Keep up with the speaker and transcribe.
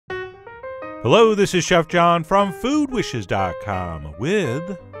Hello, this is Chef John from foodwishes.com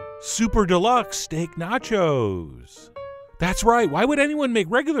with Super Deluxe Steak Nachos. That's right, why would anyone make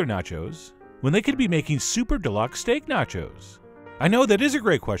regular nachos when they could be making Super Deluxe Steak Nachos? I know that is a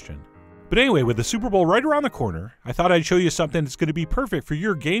great question. But anyway, with the Super Bowl right around the corner, I thought I'd show you something that's going to be perfect for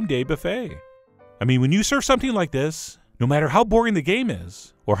your game day buffet. I mean, when you serve something like this, no matter how boring the game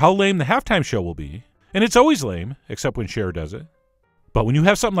is, or how lame the halftime show will be, and it's always lame, except when Cher does it, but when you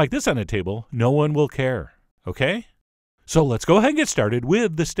have something like this on the table, no one will care, okay? So let's go ahead and get started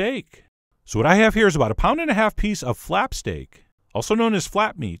with the steak. So what I have here is about 1.5 pound piece of flap steak, also known as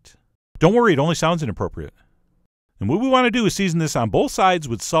flap meat. Don't worry, it only sounds inappropriate. And what we want to do is season this on both sides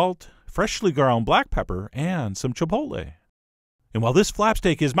with salt, freshly ground black pepper, and some chipotle. And while this flap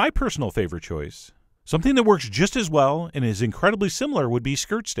steak is my personal favorite choice, something that works just as well and is incredibly similar would be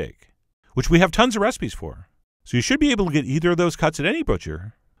skirt steak, which we have tons of recipes for. So you should be able to get either of those cuts at any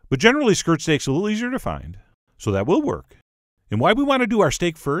butcher, but generally skirt steak's a little easier to find, so that will work. And why we want to do our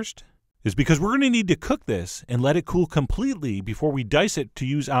steak first is because we're going to need to cook this and let it cool completely before we dice it to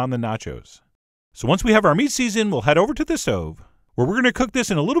use on the nachos. So once we have our meat seasoned, we'll head over to the stove, where we're going to cook this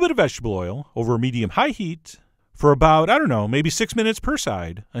in a little bit of vegetable oil over a medium-high heat for about, maybe 6 minutes per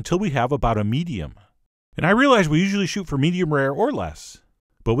side until we have about a medium. And I realize we usually shoot for medium rare or less,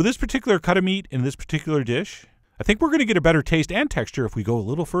 but with this particular cut of meat in this particular dish, I think we're going to get a better taste and texture if we go a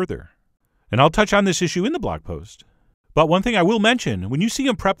little further. And I'll touch on this issue in the blog post. But one thing I will mention, when you see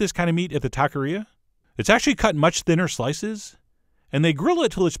them prep this kind of meat at the taqueria, it's actually cut in much thinner slices, and they grill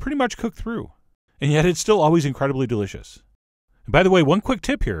it till it's pretty much cooked through. And yet it's still always incredibly delicious. And by the way, one quick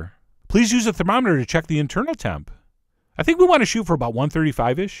tip here. Please use a thermometer to check the internal temp. I think we want to shoot for about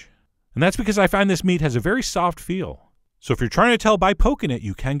 135-ish. And that's because I find this meat has a very soft feel. So if you're trying to tell by poking it,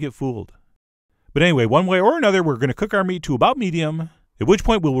 you can get fooled. But anyway, one way or another, we're going to cook our meat to about medium, at which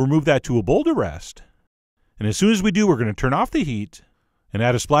point we'll remove that to a bowl to rest. And as soon as we do, we're going to turn off the heat and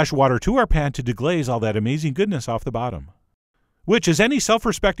add a splash of water to our pan to deglaze all that amazing goodness off the bottom, which, as any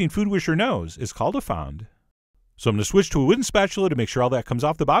self-respecting food wisher knows, is called a fond. So I'm going to switch to a wooden spatula to make sure all that comes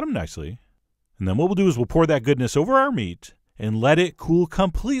off the bottom nicely. And then what we'll do is we'll pour that goodness over our meat and let it cool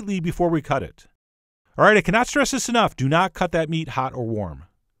completely before we cut it. All right, I cannot stress this enough. Do not cut that meat hot or warm.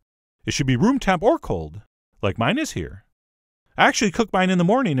 It should be room temp or cold, like mine is here. I actually cooked mine in the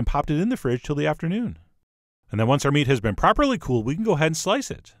morning and popped it in the fridge till the afternoon. And then once our meat has been properly cooled, we can go ahead and slice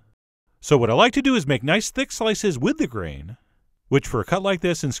it. So what I like to do is make nice thick slices with the grain, which for a cut like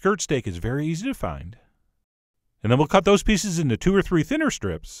this in skirt steak is very easy to find. And then we'll cut those pieces into 2 or 3 thinner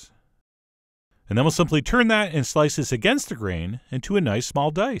strips. And then we'll simply turn that and slice this against the grain into a nice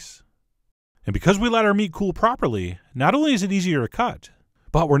small dice. And because we let our meat cool properly, not only is it easier to cut,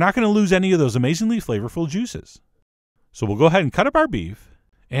 but we're not going to lose any of those amazingly flavorful juices. So we'll go ahead and cut up our beef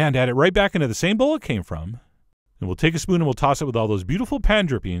and add it right back into the same bowl it came from. And we'll take a spoon and we'll toss it with all those beautiful pan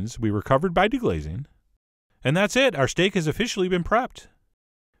drippings we recovered by deglazing. And that's it. Our steak has officially been prepped.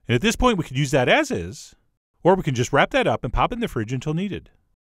 And at this point, we could use that as is, or we can just wrap that up and pop it in the fridge until needed.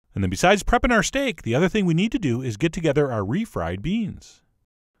 And then besides prepping our steak, the other thing we need to do is get together our refried beans,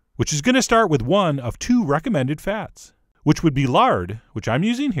 which is going to start with one of 2 recommended fats, which would be lard, which I'm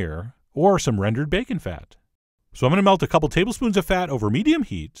using here, or some rendered bacon fat. So I'm going to melt a couple tablespoons of fat over medium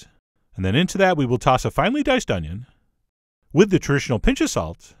heat, and then into that we will toss a finely diced onion with the traditional pinch of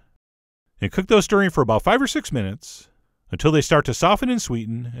salt, and cook those stirring for about 5 or 6 minutes until they start to soften and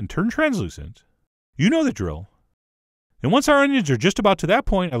sweeten and turn translucent. You know the drill. And once our onions are just about to that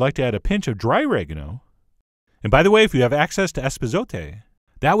point, I like to add a pinch of dry oregano. And by the way, if you have access to espazote,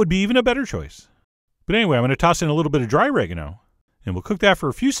 that would be even a better choice. But anyway, I'm going to toss in a little bit of dry oregano, and we'll cook that for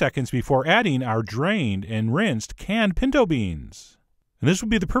a few seconds before adding our drained and rinsed canned pinto beans. And this would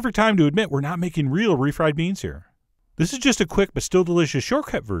be the perfect time to admit we're not making real refried beans here. This is just a quick but still delicious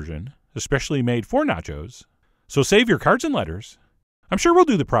shortcut version, especially made for nachos. So save your cards and letters. I'm sure we'll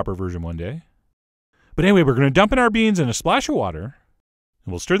do the proper version one day. But anyway, we're going to dump in our beans in a splash of water,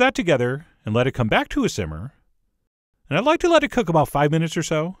 and we'll stir that together and let it come back to a simmer. And I'd like to let it cook about 5 minutes or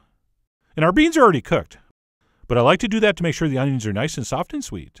so. And our beans are already cooked, but I like to do that to make sure the onions are nice and soft and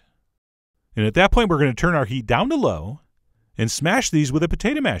sweet. And at that point, we're going to turn our heat down to low and smash these with a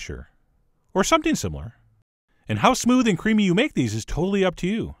potato masher or something similar. And how smooth and creamy you make these is totally up to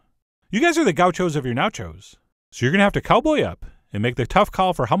you. You guys are the gauchos of your nachos, so you're going to have to cowboy up and make the tough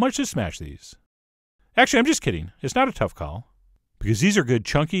call for how much to smash these. Actually, I'm just kidding. It's not a tough call, because these are good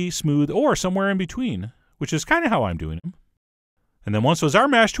chunky, smooth, or somewhere in between, which is kind of how I'm doing them. And then once those are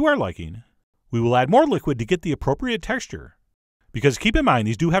mashed to our liking, we will add more liquid to get the appropriate texture, because keep in mind,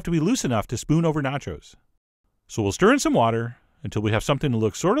 these do have to be loose enough to spoon over nachos. So we'll stir in some water until we have something that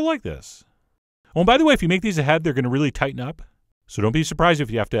looks sort of like this. Oh, and by the way, if you make these ahead, they're going to really tighten up. So don't be surprised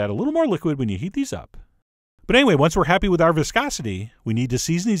if you have to add a little more liquid when you heat these up. But anyway, once we're happy with our viscosity, we need to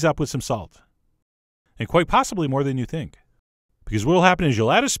season these up with some salt. And quite possibly more than you think. Because what will happen is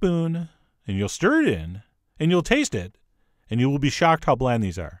you'll add a spoon, and you'll stir it in, and you'll taste it, and you will be shocked how bland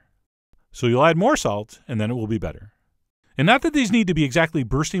these are. So you'll add more salt, and then it will be better. And not that these need to be exactly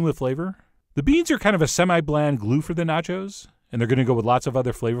bursting with flavor. The beans are kind of a semi-bland glue for the nachos, and they're going to go with lots of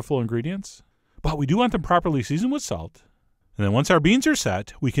other flavorful ingredients. But we do want them properly seasoned with salt. And then once our beans are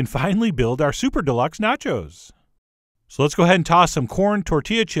set, we can finally build our Super Deluxe nachos. So let's go ahead and toss some corn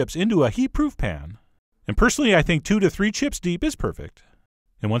tortilla chips into a heat-proof pan. And personally, I think 2 to 3 chips deep is perfect.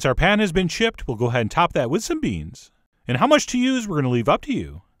 And once our pan has been chipped, we'll go ahead and top that with some beans. And how much to use, we're going to leave up to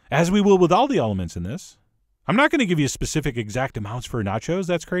you, as we will with all the elements in this. I'm not going to give you specific exact amounts for nachos,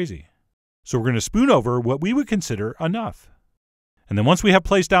 that's crazy. So we're going to spoon over what we would consider enough. And then once we have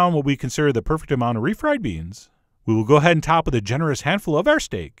placed down what we consider the perfect amount of refried beans, we will go ahead and top with a generous handful of our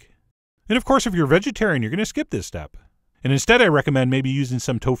steak. And of course, if you're vegetarian, you're going to skip this step. And instead, I recommend maybe using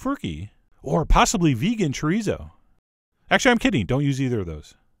some tofurkey, or possibly vegan chorizo. Actually, I'm kidding. Don't use either of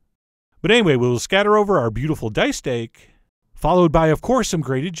those. But anyway, we'll scatter over our beautiful diced steak, followed by, of course, some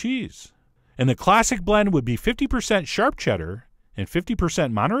grated cheese. And the classic blend would be 50% sharp cheddar and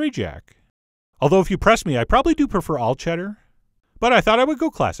 50% Monterey Jack. Although if you press me, I probably do prefer all cheddar. But I thought I would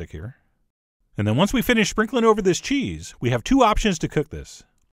go classic here. And then once we finish sprinkling over this cheese, we have 2 options to cook this.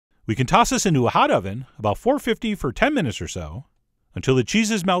 We can toss this into a hot oven, about 450 for 10 minutes or so, until the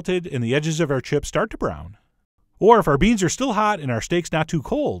cheese is melted and the edges of our chips start to brown. Or if our beans are still hot and our steak's not too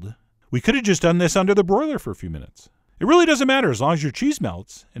cold, we could have just done this under the broiler for a few minutes. It really doesn't matter as long as your cheese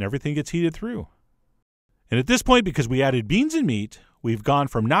melts and everything gets heated through. And at this point, because we added beans and meat, we've gone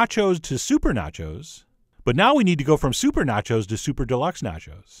from nachos to super nachos, but now we need to go from super nachos to super deluxe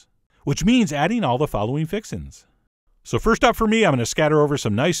nachos, which means adding all the following fixins. So first up for me, I'm going to scatter over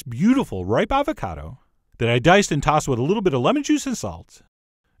some nice, beautiful, ripe avocado that I diced and tossed with a little bit of lemon juice and salt.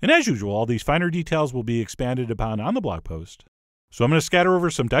 And as usual, all these finer details will be expanded upon on the blog post. So I'm going to scatter over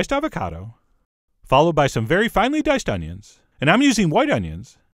some diced avocado, followed by some very finely diced onions. And I'm using white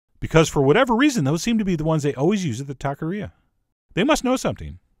onions because for whatever reason, those seem to be the ones they always use at the taqueria. They must know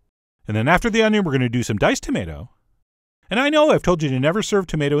something. And then after the onion, we're going to do some diced tomato. And I know I've told you to never serve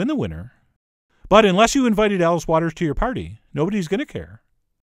tomato in the winter, but unless you invited Alice Waters to your party, nobody's going to care.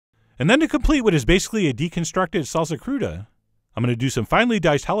 And then to complete what is basically a deconstructed salsa cruda, I'm going to do some finely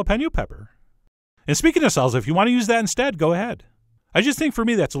diced jalapeno pepper. And speaking of salsa, if you want to use that instead, go ahead. I just think for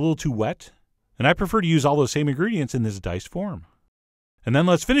me that's a little too wet, and I prefer to use all those same ingredients in this diced form. And then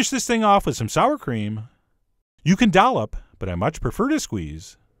let's finish this thing off with some sour cream. You can dollop, but I much prefer to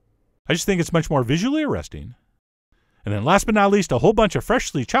squeeze. I just think it's much more visually arresting. And then last but not least, a whole bunch of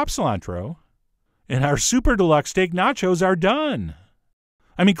freshly chopped cilantro. And our Super Deluxe steak nachos are done.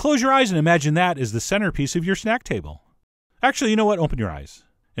 I mean, close your eyes and imagine that as the centerpiece of your snack table. Actually, you know what? Open your eyes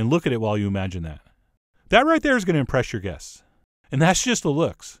and look at it while you imagine that. That right there is going to impress your guests. And that's just the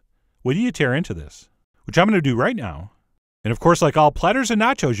looks. Wait till you tear into this, which I'm going to do right now. And of course, like all platters and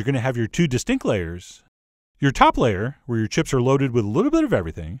nachos, you're going to have your 2 distinct layers. Your top layer, where your chips are loaded with a little bit of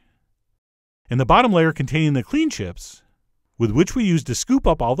everything. And the bottom layer containing the clean chips, with which we use to scoop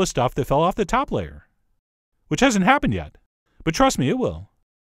up all the stuff that fell off the top layer. Which hasn't happened yet, but trust me, it will.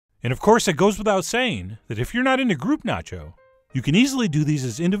 And of course, it goes without saying that if you're not into group nacho, you can easily do these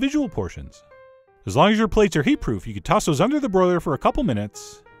as individual portions. As long as your plates are heat-proof, you can toss those under the broiler for a couple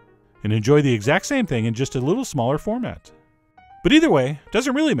minutes and enjoy the exact same thing in just a little smaller format. But either way, it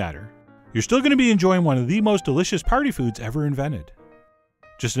doesn't really matter. You're still going to be enjoying one of the most delicious party foods ever invented.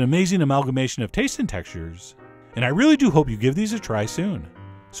 Just an amazing amalgamation of taste and textures, and I really do hope you give these a try soon.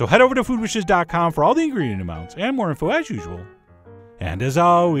 So head over to foodwishes.com for all the ingredient amounts and more info as usual. And as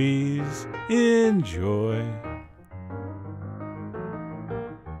always, enjoy.